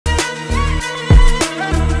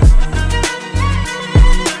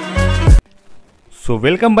So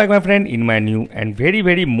welcome back my friend in my new and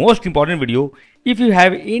very most important video. If you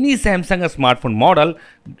have any Samsung smartphone model,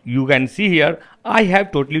 you can see here I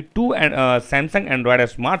have totally two Samsung Android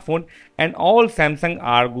smartphone, and all Samsung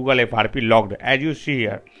are Google FRP logged as you see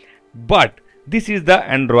here. But this is the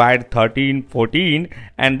Android 13 14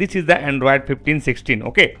 and this is the Android 15 16.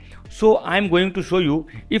 Okay, so I'm going to show you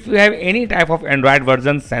if you have any type of Android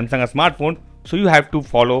version Samsung smartphone, so you have to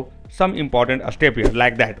follow some important step here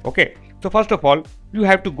like that. Okay, so first of all you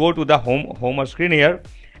have to go to the home screen here,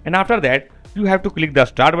 and after that you have to click the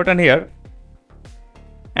start button here,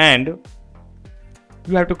 and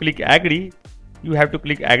you have to click agree. You have to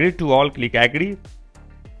click agree to all, click agree.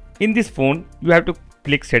 In this phone you have to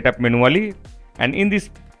click setup manually, and in this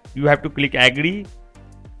you have to click agree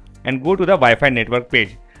and go to the Wi-Fi network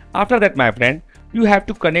page. After that my friend, you have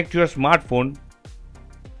to connect your smartphone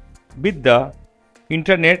with the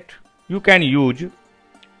internet. You can use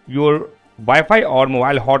your Wi-Fi or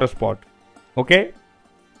mobile hotspot. Okay,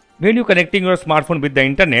 when you connecting your smartphone with the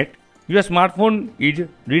internet, your smartphone is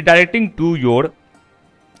redirecting to your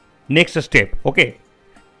next step. Okay,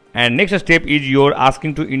 and next step is you're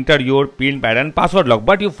asking to enter your PIN pattern password log,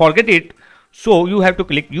 but you forget it, so you have to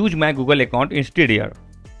click use my Google account instead here.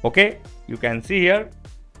 Okay, you can see here,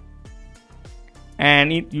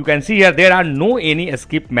 and you can see here there are no any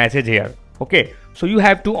skip message here. Okay, so you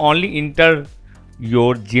have to only enter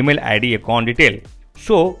your Gmail ID account detail.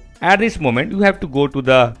 So at this moment you have to go to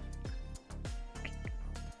the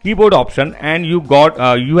keyboard option, and you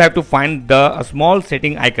have to find the small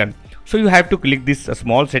setting icon. So you have to click this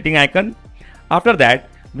small setting icon. After that,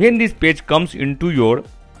 when this page comes into your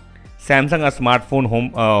Samsung smartphone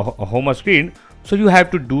home screen, so you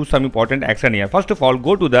have to do some important action here. First of all,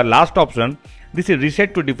 go to the last option. This is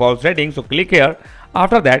reset to default settings, so click here.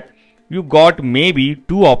 After that, you got maybe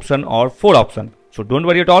 2 option or 4 option, so don't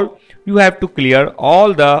worry at all. You have to clear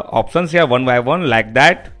all the options here one by one like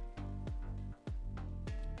that,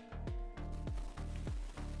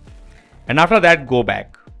 and after that go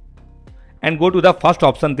back and go to the first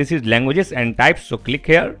option. This is languages and types, so click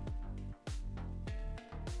here.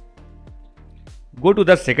 Go to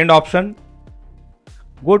the second option,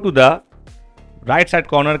 go to the right side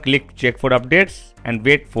corner, click check for updates and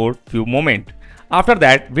wait for few moments. After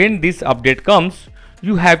that, when this update comes,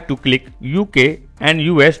 you have to click UK and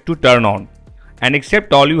US to turn on, and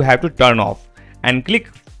accept all you have to turn off, and click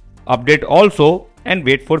update also and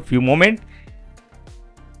wait for few moments.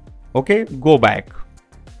 Okay, go back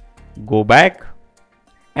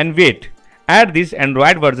and wait. At this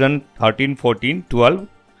Android version 13 14 12,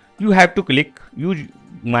 you have to click use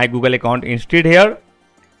my Google account instead here,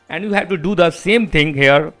 and you have to do the same thing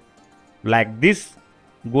here like this.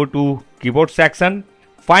 Go to keyboard section,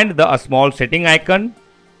 find the small setting icon,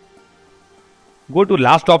 go to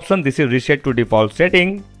last option. This is reset to default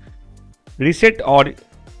setting. Reset or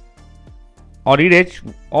erase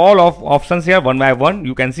all of options here one by one.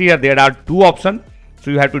 You can see here there are 2 options,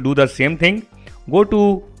 so you have to do the same thing. Go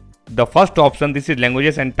to the first option. This is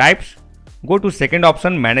languages and types. Go to second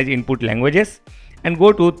option, manage input languages, and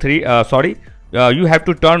go to you have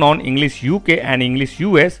to turn on English UK and English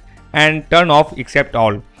US and turn off accept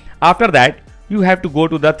all. After that, you have to go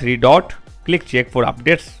to the 3 dot, click check for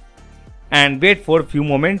updates and wait for few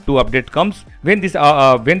moments to update comes. When this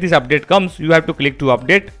update comes, you have to click to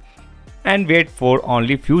update and wait for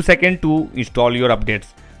only few seconds to install your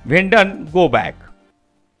updates. When done, go back,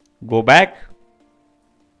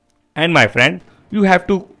 and my friend, you have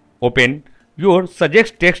to open your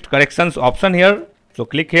suggest text corrections option here. So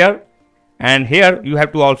click here, and here you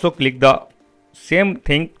have to also click the same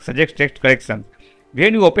thing, suggest text correction.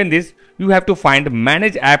 When you open this, you have to find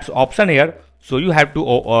manage apps option here, so you have to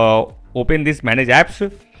open this manage apps.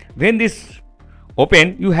 When this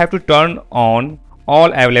open, you have to turn on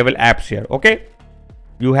all available apps here. Okay,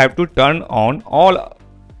 you have to turn on all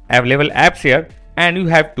available apps here, and you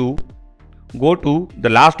have to go to the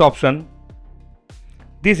last option.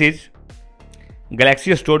 This is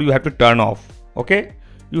Galaxy Store. You have to turn off. Okay,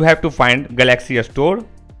 you have to find Galaxy Store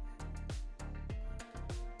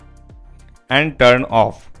and turn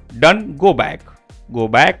off. Done. Go back to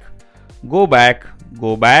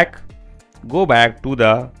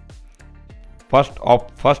the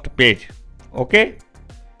first page. Okay,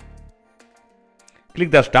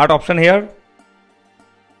 click the start option here,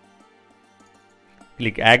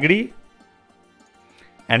 click agree,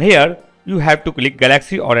 and here you have to click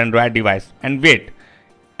Galaxy or Android device and wait.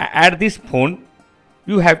 At this phone,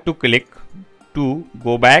 you have to click to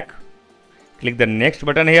go back, click the next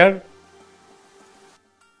button here,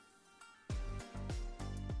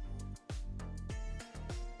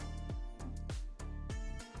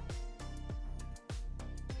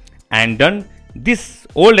 and done. This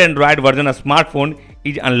old Android version of smartphone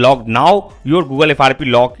is unlocked. Now your Google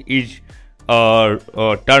FRP lock is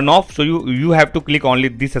turn off. So you have to click only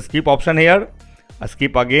this skip option here,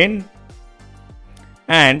 skip again,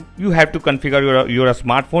 and you have to configure your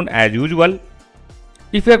smartphone as usual.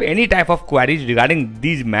 If you have any type of queries regarding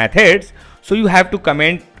these methods, so you have to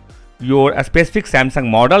comment your specific Samsung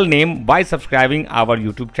model name by subscribing our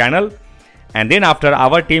YouTube channel, and then after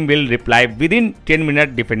our team will reply within 10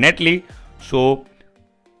 minutes definitely. So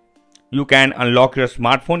you can unlock your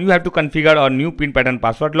smartphone. You have to configure a new pin pattern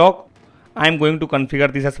password lock. I am going to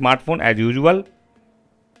configure this smartphone as usual.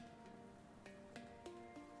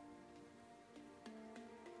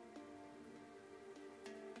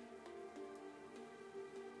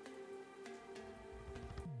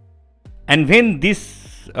 And when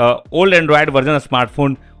this old Android version of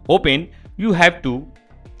smartphone open, you have to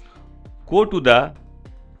go to the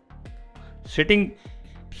setting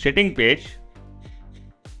page,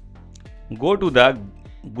 go to the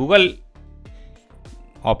Google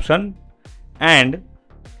option, and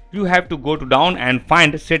you have to go to down and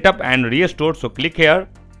find setup and restore. So click here,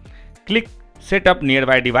 click setup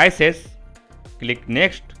nearby devices, click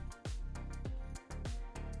next.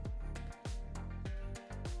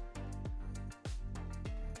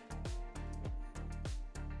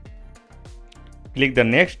 Click the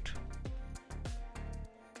next,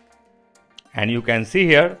 and you can see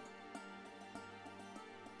here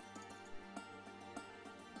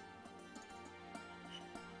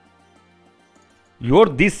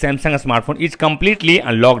this Samsung smartphone is completely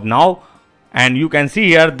unlocked now, and you can see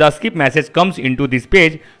here the skip message comes into this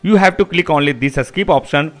page. You have to click only this skip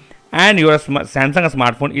option, and your Samsung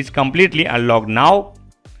smartphone is completely unlocked now.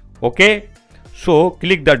 Okay, so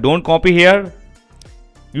click the don't copy here.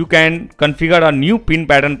 You can configure a new pin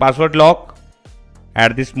pattern password lock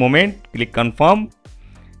at this moment. Click confirm,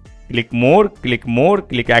 click more,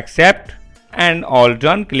 click accept, and all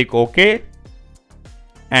done. Click OK,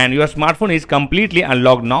 and your smartphone is completely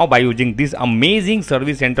unlocked now by using this amazing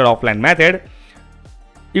service center offline method.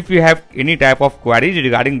 If you have any type of queries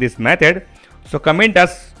regarding this method, so comment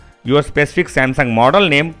us your specific Samsung model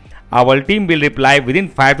name. Our team will reply within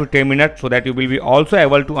 5 to 10 minutes so that you will be also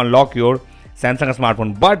able to unlock your Samsung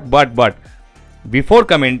smartphone. But before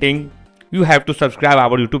commenting, you have to subscribe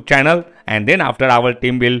our YouTube channel, and then after our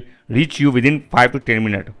team will reach you within 5 to 10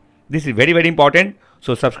 minutes. This is very important.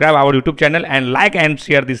 So subscribe our YouTube channel and like and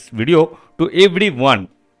share this video to everyone.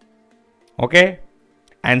 Okay,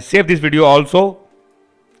 and save this video also.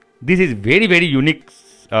 This is very unique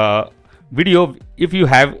video. If you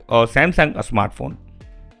have a Samsung smartphone,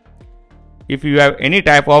 if you have any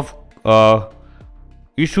type of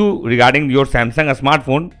issue regarding your Samsung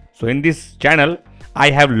smartphone, so in this channel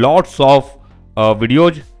I have lots of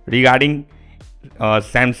videos regarding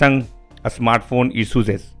Samsung smartphone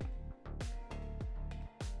issues.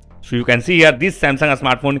 So you can see here this Samsung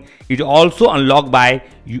smartphone is also unlocked by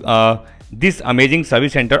this amazing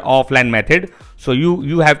service center offline method. So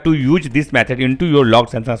you have to use this method into your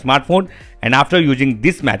locked Samsung smartphone, and after using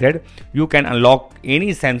this method you can unlock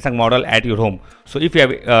any Samsung model at your home. So if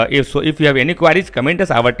you have any queries, comment us.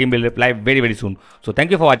 Our team will reply very soon. So thank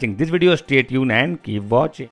you for watching this video. Stay tuned and keep watching.